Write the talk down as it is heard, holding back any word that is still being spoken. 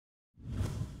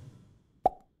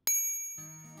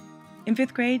In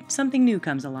 5th grade, something new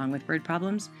comes along with word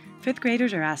problems. 5th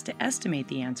graders are asked to estimate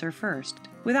the answer first,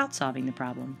 without solving the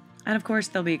problem. And of course,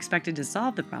 they'll be expected to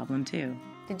solve the problem too.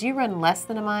 Did you run less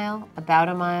than a mile,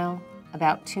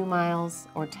 about 2 miles,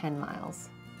 or 10 miles?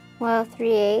 Well,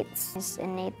 3/8 is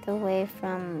an eighth away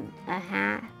from a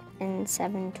half, and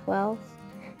 7/12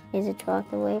 is a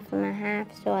 12th away from a half,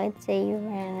 so I'd say you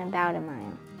ran about a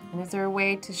mile. And is there a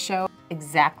way to show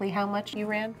exactly how much you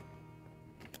ran?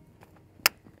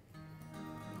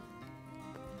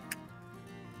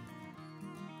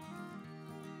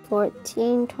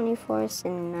 Fourteen 24ths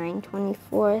and 9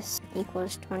 24ths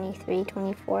equals 23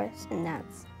 24ths, and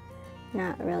that's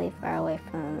not really far away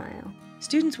from a mile.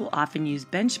 Students will often use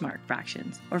benchmark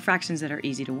fractions, or fractions that are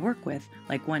easy to work with,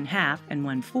 like 1/2 and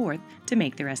 1/4, to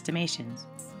make their estimations.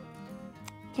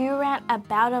 You ran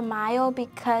about a mile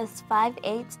because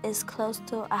 5/8 is close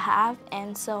to a half,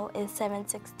 and so is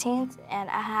 7/16, and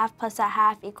a half plus a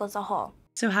half equals a whole.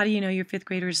 So how do you know your 5th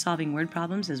grader is solving word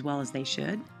problems as well as they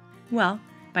should? Well,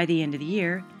 by the end of the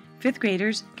year, 5th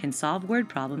graders can solve word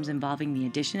problems involving the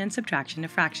addition and subtraction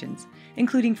of fractions,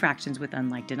 including fractions with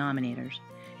unlike denominators.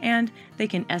 And they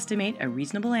can estimate a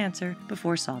reasonable answer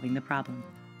before solving the problem.